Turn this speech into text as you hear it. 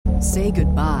Say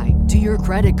goodbye to your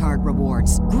credit card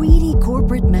rewards. Greedy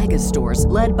corporate mega stores,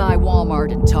 led by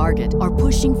Walmart and Target, are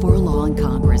pushing for a law in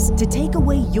Congress to take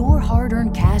away your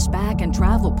hard-earned cash back and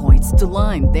travel points to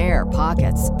line their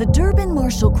pockets. The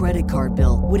Durbin-Marshall credit card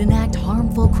bill would enact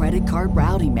harmful credit card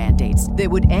routing mandates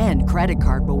that would end credit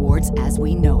card rewards as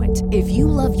we know it. If you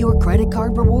love your credit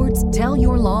card rewards, tell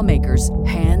your lawmakers,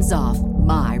 hands off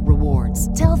my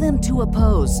rewards. Tell them to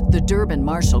oppose the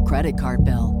Durbin-Marshall credit card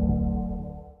bill.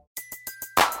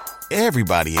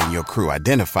 Everybody in your crew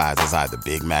identifies as either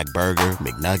Big Mac Burger,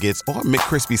 McNuggets, or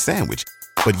McCrispy Sandwich.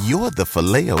 But you're the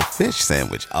Filet-O-Fish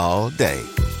Sandwich all day.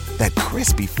 That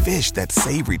crispy fish, that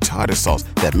savory tartar sauce,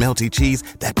 that melty cheese,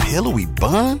 that pillowy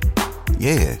bun.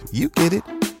 Yeah, you get it.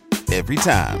 Every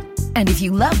time. And if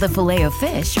you love the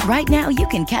Filet-O-Fish, right now you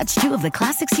can catch two of the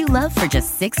classics you love for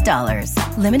just $6.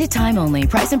 Limited time only.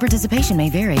 Price and participation may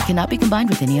vary. Cannot be combined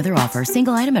with any other offer.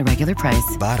 Single item at regular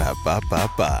price.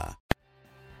 Ba-da-ba-ba-ba.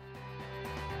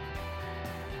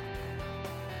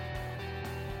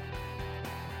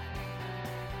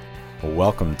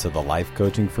 Welcome to the Life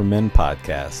Coaching for Men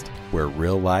podcast, where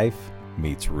real life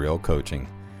meets real coaching.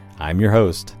 I'm your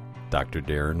host, Dr.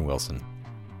 Darren Wilson.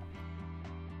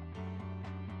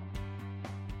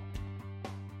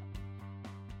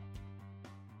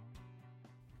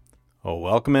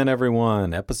 Welcome in,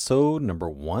 everyone. Episode number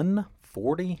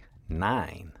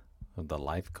 149 of the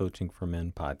Life Coaching for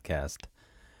Men podcast.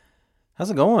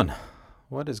 How's it going?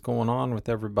 What is going on with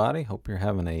everybody? Hope you're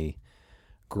having a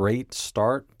great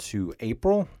start to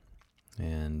April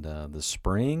and the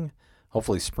spring.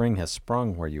 Hopefully spring has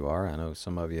sprung where you are. I know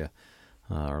some of you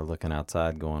are looking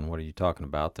outside going, what are you talking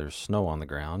about? There's snow on the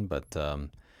ground. But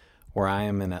where I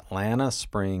am in Atlanta,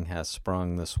 spring has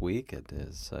sprung this week.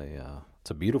 It's a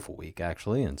beautiful week,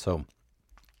 actually. And so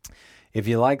if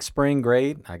you like spring,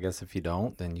 great. I guess if you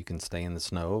don't, then you can stay in the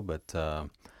snow. But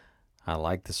I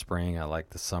like the spring. I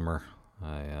like the summer.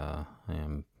 I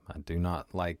do not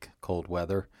like cold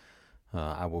weather.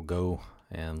 I will go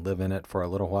and live in it for a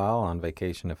little while on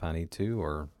vacation if I need to,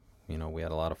 or, we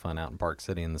had a lot of fun out in Park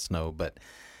City in the snow, but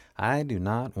I do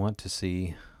not want to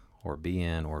see or be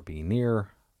in or be near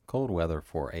cold weather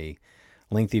for a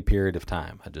lengthy period of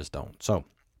time. I just don't. So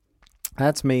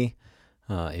that's me.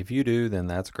 If you do, then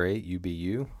that's great. You be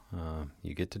you.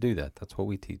 You get to do that. That's what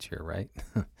we teach here, right?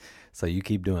 So you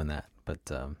keep doing that. But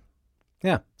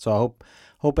yeah, so I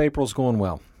hope April's going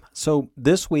well. So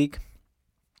this week,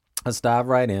 let's dive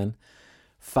right in.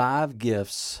 5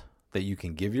 gifts that you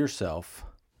can give yourself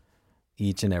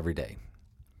each and every day.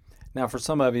 Now, for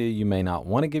some of you, you may not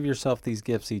want to give yourself these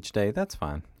gifts each day. That's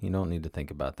fine. You don't need to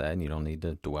think about that, and you don't need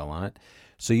to dwell on it.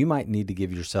 So you might need to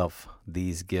give yourself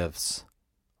these gifts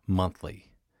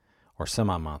monthly or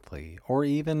semi-monthly or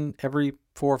even every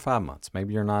 4 or 5 months.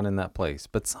 Maybe you're not in that place,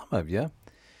 but some of you,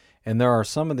 and there are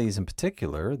some of these in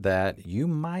particular that you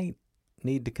might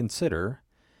need to consider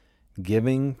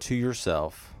giving to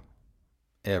yourself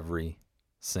every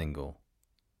single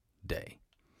day,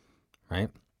 right?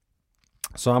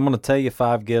 So I'm going to tell you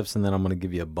 5 gifts, and then I'm going to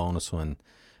give you a bonus one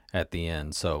at the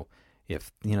end. So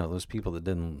if, those people that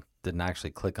didn't actually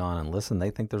click on and listen,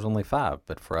 they think there's only 5.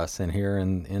 But for us in here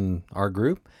in our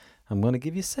group, I'm going to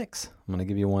give you 6. I'm going to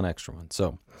give you 1 extra one.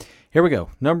 So here we go.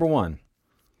 Number 1,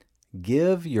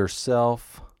 give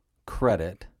yourself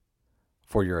credit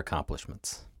for your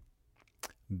accomplishments,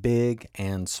 big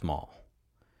and small.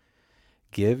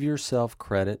 Give yourself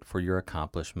credit for your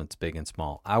accomplishments, big and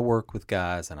small. I work with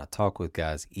guys and I talk with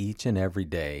guys each and every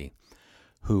day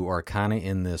who are kind of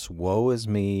in this woe is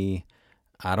me,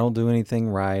 I don't do anything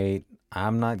right,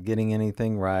 I'm not getting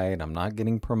anything right, I'm not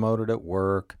getting promoted at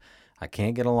work, I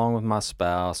can't get along with my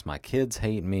spouse, my kids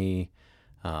hate me,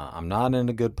 I'm not in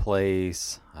a good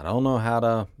place, I don't know how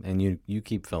to, and you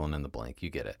keep filling in the blank, you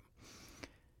get it.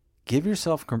 Give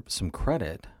yourself some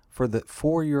credit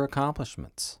for your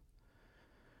accomplishments.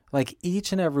 Like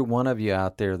each and every one of you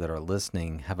out there that are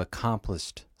listening have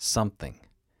accomplished something.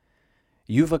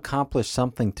 You've accomplished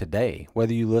something today,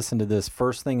 whether you listen to this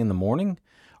first thing in the morning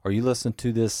or you listen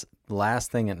to this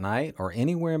last thing at night or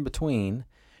anywhere in between,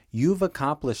 you've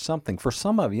accomplished something. For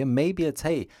some of you, maybe it's,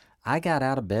 hey, I got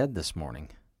out of bed this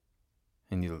morning.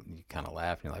 And you kind of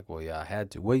laugh and you're like, well, yeah, I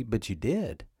had to. Well, but you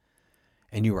did.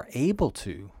 And you were able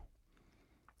to.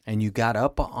 And you got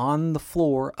up on the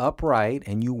floor upright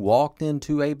and you walked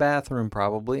into a bathroom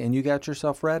probably and you got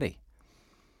yourself ready.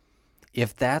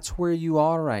 If that's where you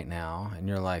are right now and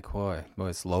you're like, boy,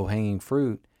 it's low-hanging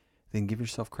fruit, then give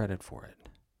yourself credit for it.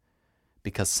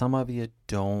 Because some of you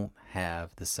don't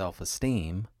have the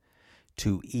self-esteem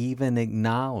to even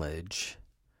acknowledge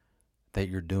that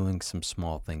you're doing some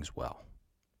small things well.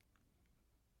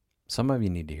 Some of you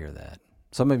need to hear that.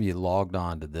 Some of you logged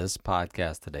on to this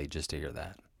podcast today just to hear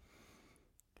that,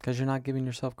 because you're not giving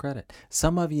yourself credit.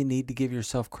 Some of you need to give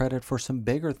yourself credit for some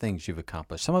bigger things you've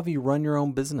accomplished. Some of you run your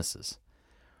own businesses,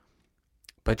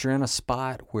 but you're in a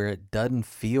spot where it doesn't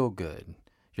feel good.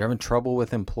 You're having trouble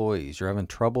with employees. You're having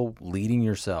trouble leading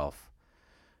yourself.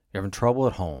 You're having trouble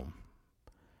at home.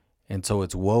 And so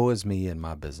it's woe is me in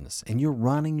my business. And you're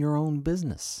running your own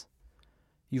business.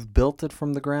 You've built it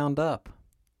from the ground up.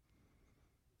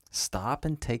 Stop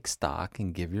and take stock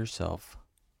and give yourself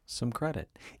some credit,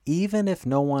 even if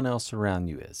no one else around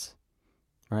you is,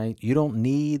 right? You don't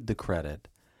need the credit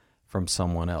from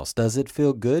someone else. Does it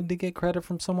feel good to get credit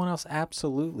from someone else?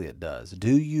 Absolutely it does.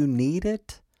 Do you need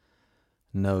it?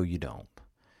 No, you don't.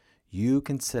 You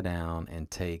can sit down and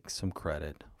take some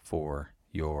credit for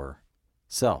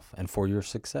yourself and for your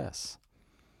success.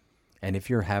 And if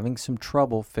you're having some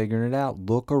trouble figuring it out,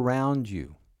 look around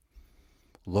you.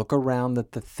 Look around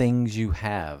at the things you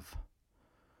have.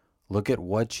 Look at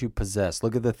what you possess.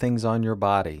 Look at the things on your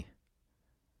body,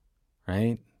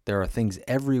 right? There are things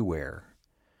everywhere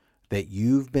that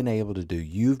you've been able to do,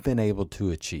 you've been able to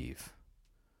achieve.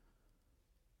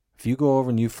 If you go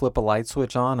over and you flip a light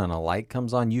switch on and a light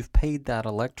comes on, you've paid that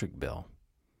electric bill.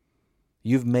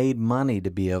 You've made money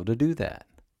to be able to do that.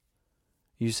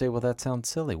 You say, well, that sounds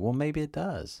silly. Well, maybe it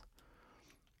does.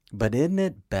 But isn't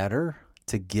it better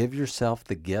to give yourself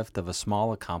the gift of a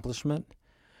small accomplishment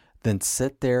than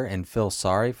sit there and feel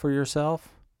sorry for yourself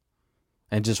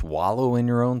and just wallow in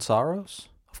your own sorrows?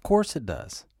 Of course it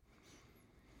does.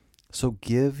 So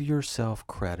give yourself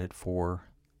credit for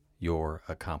your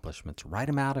accomplishments. Write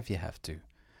them out if you have to.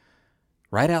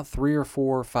 Write out 3 or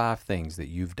 4 or 5 things that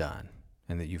you've done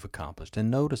and that you've accomplished,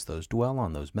 and notice those, dwell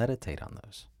on those, meditate on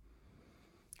those.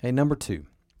 Okay, number 2,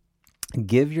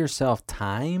 give yourself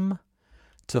time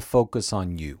to focus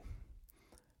on you.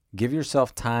 Give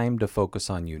yourself time to focus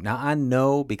on you. Now, I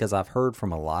know, because I've heard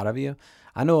from a lot of you,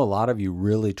 I know a lot of you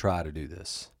really try to do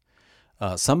this.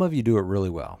 Some of you do it really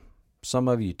well. Some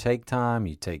of you take time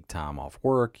off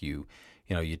work, you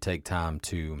take time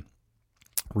to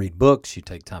read books, you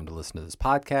take time to listen to this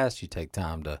podcast, you take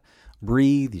time to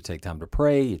breathe, you take time to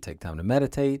pray, you take time to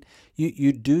meditate.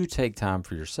 You do take time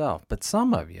for yourself, but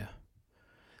some of you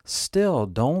still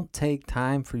don't take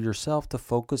time for yourself to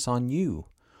focus on you.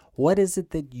 What is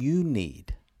it that you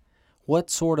need?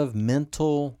 What sort of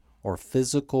mental or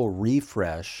physical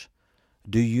refresh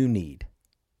do you need?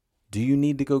 Do you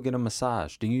need to go get a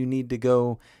massage? Do you need to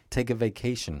go take a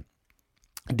vacation?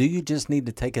 Do you just need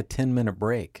to take a 10-minute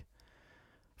break?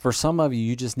 For some of you,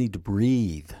 you just need to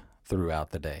breathe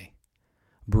throughout the day.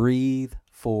 Breathe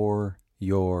for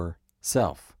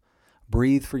yourself.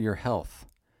 Breathe for your health.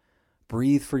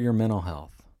 Breathe for your mental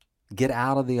health. Get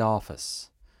out of the office,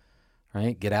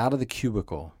 right? Get out of the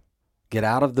cubicle. Get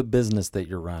out of the business that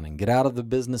you're running. Get out of the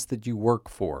business that you work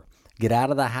for. Get out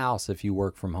of the house if you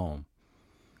work from home.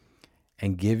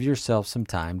 And give yourself some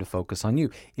time to focus on you.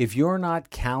 If you're not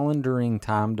calendaring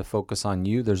time to focus on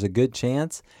you, there's a good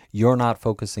chance you're not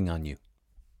focusing on you.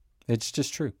 It's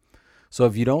just true. So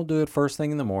if you don't do it first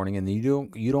thing in the morning and you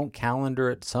don't calendar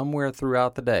it somewhere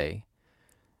throughout the day,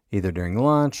 either during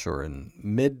lunch or in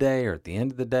midday or at the end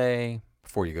of the day,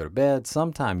 before you go to bed,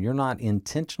 sometime you're not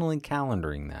intentionally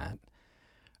calendaring that,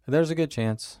 there's a good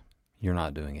chance you're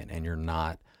not doing it and you're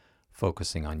not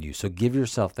focusing on you. So give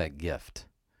yourself that gift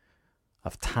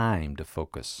of time to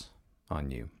focus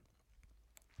on you.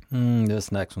 This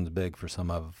next one's big for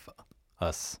some of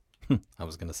us. I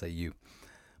was going to say you.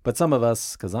 But some of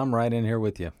us, because I'm right in here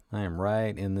with you. I am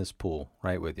right in this pool,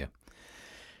 right with you.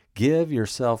 Give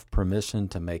yourself permission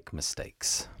to make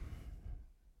mistakes.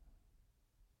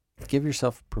 Give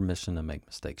yourself permission to make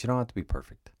mistakes. You don't have to be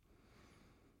perfect.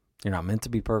 You're not meant to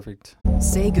be perfect.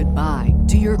 Say goodbye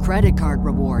to your credit card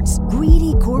rewards.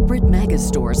 Greedy corporate mega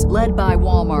stores, led by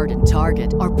Walmart and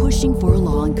Target, are pushing for a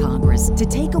law in Congress to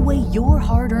take away your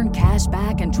hard-earned cash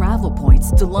back and travel points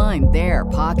to line their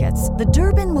pockets. The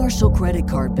Durbin-Marshall credit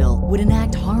card bill would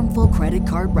enact harmful credit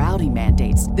card routing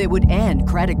mandates that would end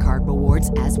credit card rewards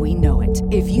as we know it.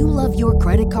 If you love your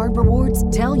credit card rewards,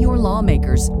 tell your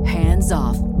lawmakers, hands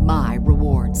off my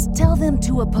rewards. Tell them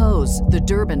to oppose the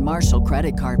Durbin-Marshall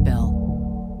credit card bill.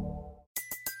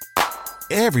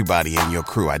 Everybody in your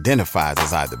crew identifies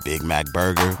as either Big Mac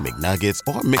Burger, McNuggets,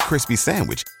 or McCrispy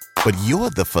Sandwich. But you're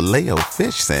the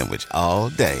Filet-O-Fish Sandwich all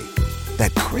day.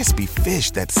 That crispy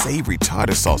fish, that savory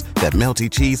tartar sauce, that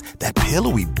melty cheese, that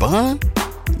pillowy bun.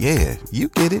 Yeah, you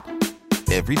get it.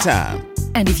 Every time.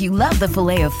 And if you love the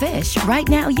Filet-O-Fish, right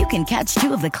now you can catch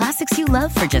two of the classics you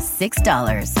love for just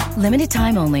 $6. Limited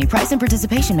time only. Price and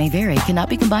participation may vary. Cannot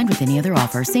be combined with any other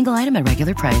offer. Single item at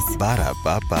regular price.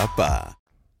 Ba-da-ba-ba-ba.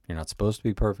 You're not supposed to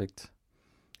be perfect.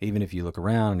 Even if you look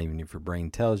around, and even if your brain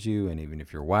tells you, and even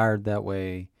if you're wired that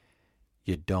way,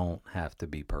 you don't have to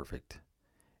be perfect.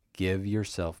 Give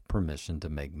yourself permission to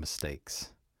make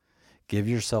mistakes. Give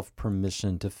yourself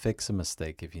permission to fix a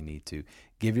mistake if you need to.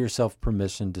 Give yourself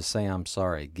permission to say, I'm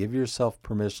sorry. Give yourself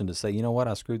permission to say, you know what,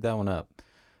 I screwed that one up.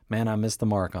 Man, I missed the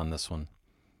mark on this one.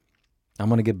 I'm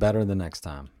going to get better the next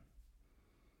time.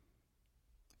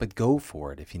 But go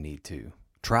for it if you need to.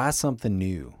 Try something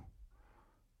new.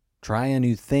 Try a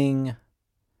new thing.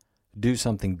 Do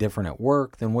something different at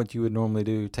work than what you would normally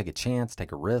do. Take a chance,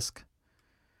 take a risk.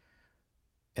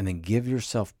 And then give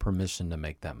yourself permission to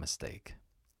make that mistake.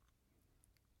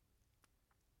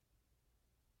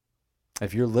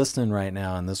 If you're listening right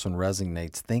now and this one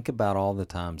resonates, think about all the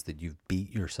times that you've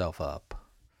beat yourself up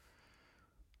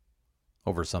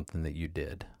over something that you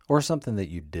did or something that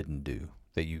you didn't do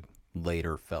that you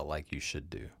later felt like you should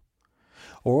do,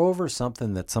 or over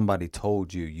something that somebody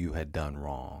told you you had done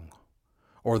wrong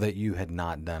or that you had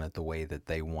not done it the way that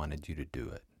they wanted you to do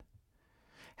it.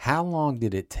 How long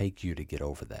did it take you to get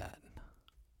over that?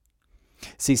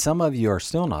 See, some of you are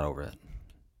still not over it.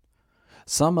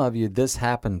 Some of you, this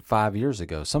happened 5 years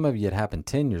ago. Some of you, it happened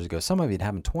 10 years ago. Some of you, it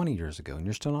happened 20 years ago, and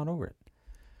you're still not over it.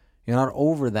 You're not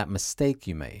over that mistake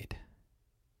you made.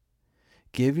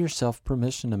 Give yourself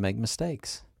permission to make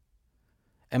mistakes.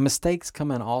 And mistakes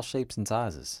come in all shapes and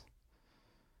sizes.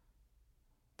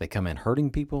 They come in hurting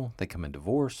people. They come in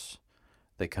divorce.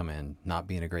 They come in not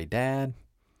being a great dad.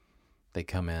 They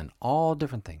come in all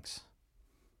different things.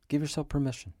 Give yourself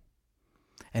permission.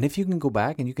 And if you can go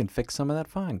back and you can fix some of that,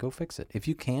 fine, go fix it. If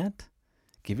you can't,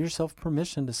 give yourself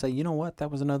permission to say, you know what,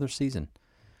 that was another season.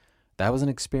 That was an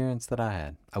experience that I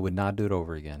had. I would not do it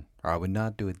over again, or I would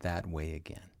not do it that way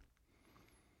again.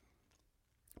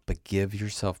 But give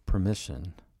yourself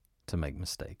permission to make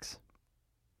mistakes.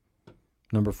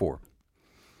 Number 4,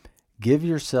 give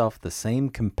yourself the same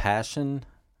compassion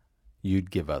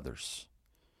you'd give others.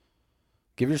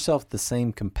 Give yourself the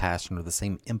same compassion or the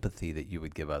same empathy that you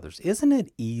would give others. Isn't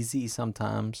it easy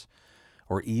sometimes,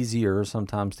 or easier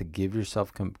sometimes, to give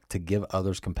yourself to give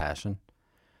others compassion?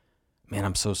 Man,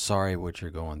 I'm so sorry what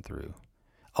you're going through.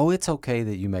 Oh, it's okay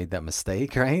that you made that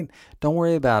mistake, right? Don't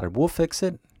worry about it. We'll fix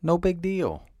it. No big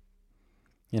deal.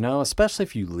 You know, especially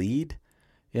if you lead.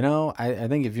 You know, I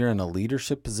think if you're in a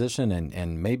leadership position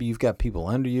and maybe you've got people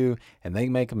under you and they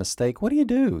make a mistake, what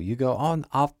do? You go,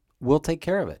 oh, we'll take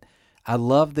care of it. I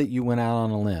love that you went out on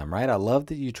a limb, right? I love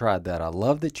that you tried that. I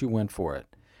love that you went for it.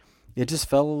 It just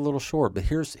fell a little short, but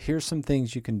here's some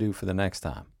things you can do for the next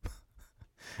time,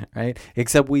 right?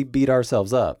 Except we beat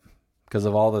ourselves up because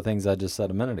of all the things I just said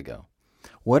a minute ago.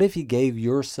 What if you gave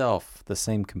yourself the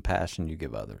same compassion you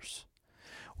give others?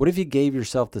 What if you gave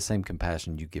yourself the same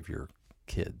compassion you give your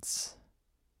kids?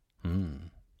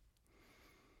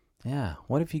 Yeah,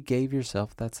 what if you gave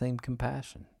yourself that same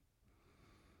compassion?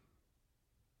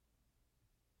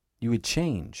 You would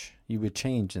change. You would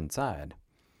change inside.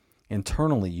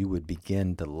 Internally, you would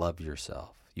begin to love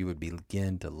yourself. You would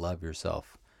begin to love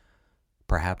yourself,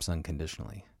 perhaps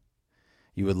unconditionally.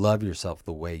 You would love yourself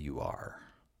the way you are.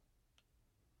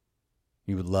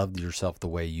 You would love yourself the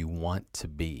way you want to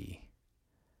be,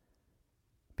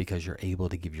 because you're able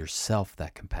to give yourself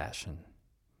that compassion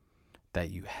that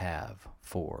you have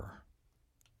for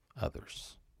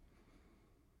others.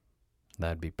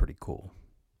 That'd be pretty cool.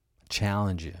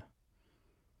 Challenge you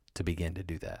to begin to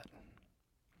do that.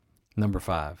 Number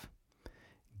 5,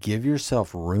 give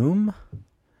yourself room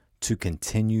to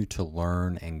continue to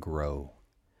learn and grow.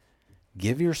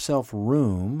 Give yourself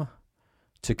room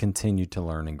to continue to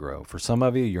learn and grow. For some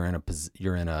of you, you're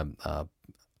in a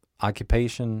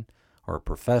occupation or a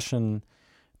profession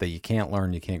that you can't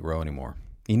learn, you can't grow anymore.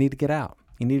 You need to get out.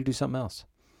 You need to do something else.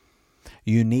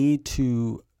 You need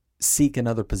to seek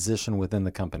another position within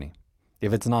the company.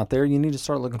 If it's not there, you need to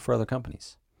start looking for other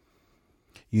companies.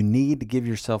 You need to give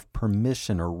yourself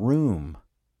permission or room,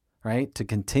 right, to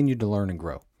continue to learn and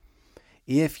grow.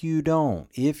 If you don't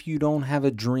have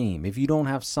a dream, if you don't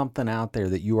have something out there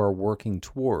that you are working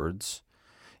towards,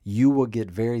 you will get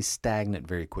very stagnant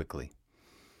very quickly.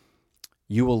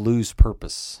 You will lose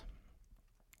purpose.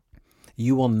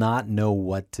 You will not know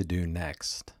what to do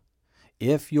next.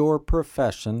 If your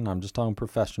profession, I'm just talking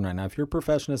profession right now, if your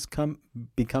profession has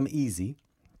become easy,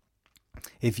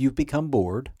 if you've become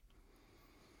bored,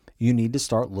 you need to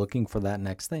start looking for that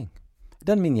next thing. It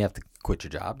doesn't mean you have to quit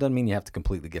your job. It doesn't mean you have to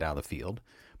completely get out of the field.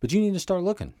 But you need to start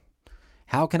looking.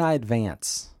 How can I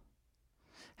advance?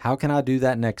 How can I do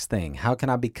that next thing? How can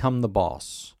I become the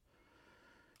boss?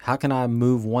 How can I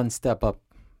move one step up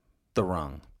the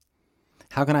rung?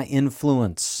 How can I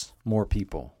influence more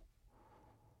people?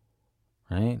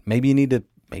 Right? Maybe you need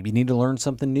to learn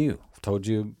something new. I've told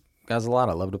you guys a lot.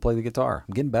 I love to play the guitar.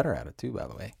 I'm getting better at it too, by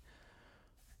the way.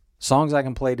 Songs I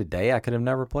can play today, I could have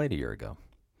never played a year ago.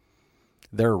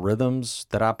 There are rhythms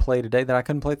that I play today that I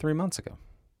couldn't play 3 months ago.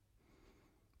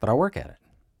 But I work at it.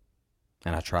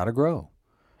 And I try to grow.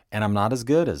 And I'm not as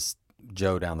good as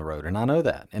Joe down the road. And I know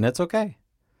that. And it's okay.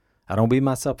 I don't beat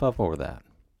myself up over that.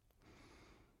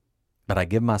 But I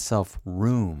give myself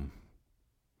room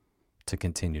to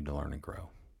continue to learn and grow.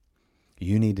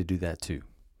 You need to do that too.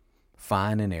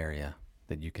 Find an area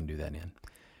that you can do that in.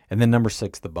 And then number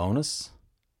 6, the bonus.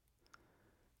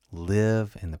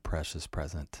 Live in the precious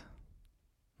present.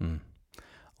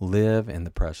 Live in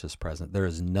the precious present. There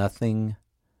is nothing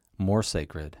more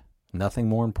sacred, nothing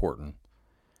more important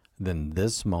than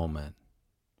this moment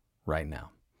right now.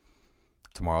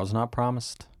 Tomorrow's not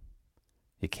promised.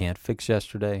 You can't fix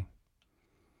yesterday.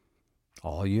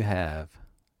 All you have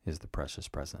is the precious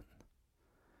present.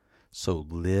 So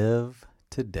live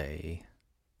today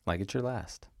like it's your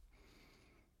last.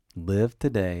 Live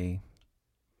today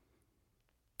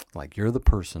like you're the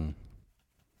person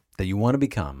that you want to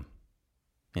become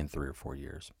in 3 or 4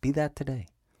 years. Be that today.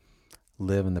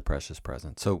 Live in the precious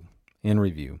present. So, in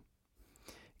review,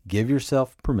 give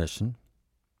yourself permission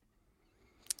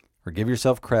or give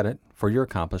yourself credit for your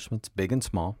accomplishments, big and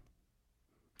small.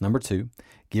 Number 2,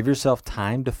 give yourself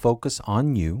time to focus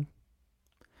on you.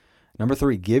 Number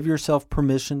 3, give yourself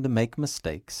permission to make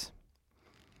mistakes.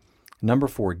 Number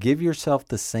 4, give yourself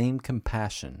the same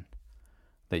compassion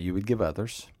that you would give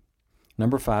others.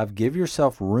 Number 5, give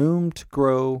yourself room to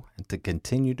grow and to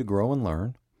continue to grow and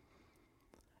learn.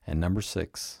 And number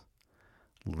 6,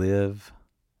 live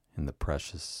in the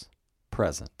precious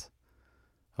present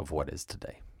of what is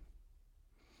today.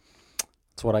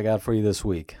 That's what I got for you this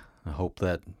week. I hope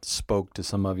that spoke to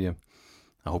some of you.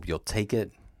 I hope you'll take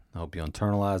it. I hope you'll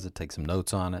internalize it, take some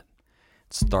notes on it,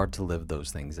 start to live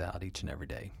those things out each and every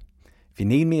day. If you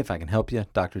need me, if I can help you,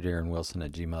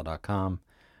 drdarrenwilson@gmail.com,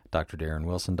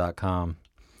 drdarrenwilson.com.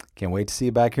 Can't wait to see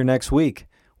you back here next week.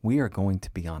 We are going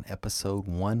to be on episode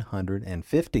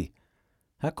 150.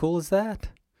 How cool is that?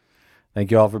 Thank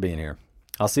you all for being here.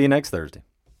 I'll see you next Thursday.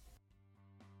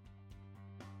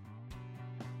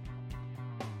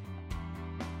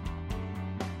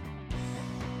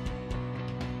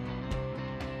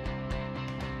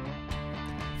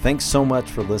 Thanks so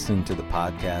much for listening to the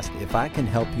podcast. If I can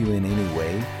help you in any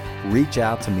way, reach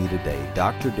out to me today,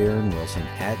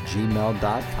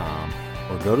 drdarrenwilson@gmail.com,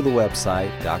 or go to the website,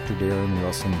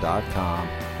 drdarrenwilson.com,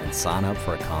 and sign up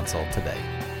for a consult today.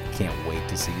 Can't wait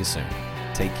to see you soon.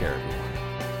 Take care, everyone.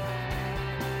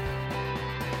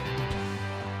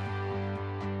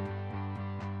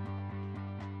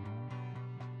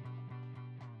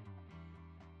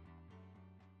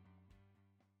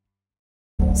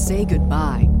 Say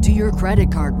goodbye to your credit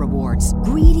card rewards.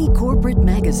 Greedy corporate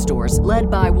mega stores,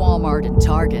 led by Walmart and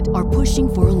Target, are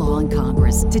pushing for a law in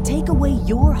Congress to take away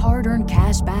your hard-earned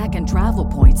cash back and travel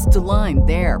points to line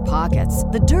their pockets.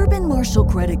 The Durbin-Marshall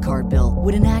credit card bill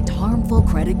would enact harmful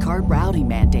credit card routing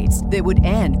mandates that would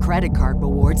end credit card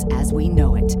rewards as we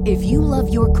know it. If you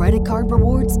love your credit card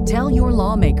rewards, tell your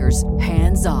lawmakers,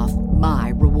 hands off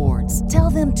my rewards. Tell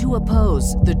them to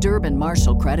oppose the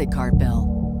Durbin-Marshall credit card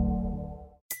bill.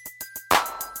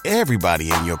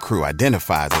 Everybody in your crew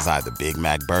identifies as either Big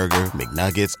Mac Burger,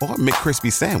 McNuggets, or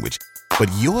McCrispy Sandwich. But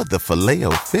you're the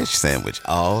Filet-O-Fish Sandwich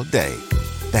all day.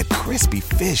 That crispy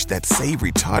fish, that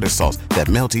savory tartar sauce, that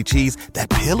melty cheese,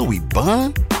 that pillowy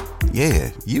bun.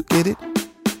 Yeah, you get it.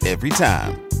 Every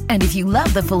time. And if you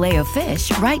love the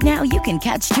Filet-O-Fish, right now you can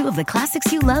catch 2 of the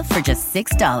classics you love for just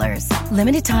 $6.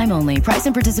 Limited time only. Price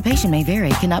and participation may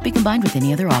vary. Cannot be combined with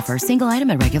any other offer. Single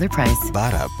item at regular price.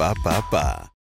 Ba-da-ba-ba-ba.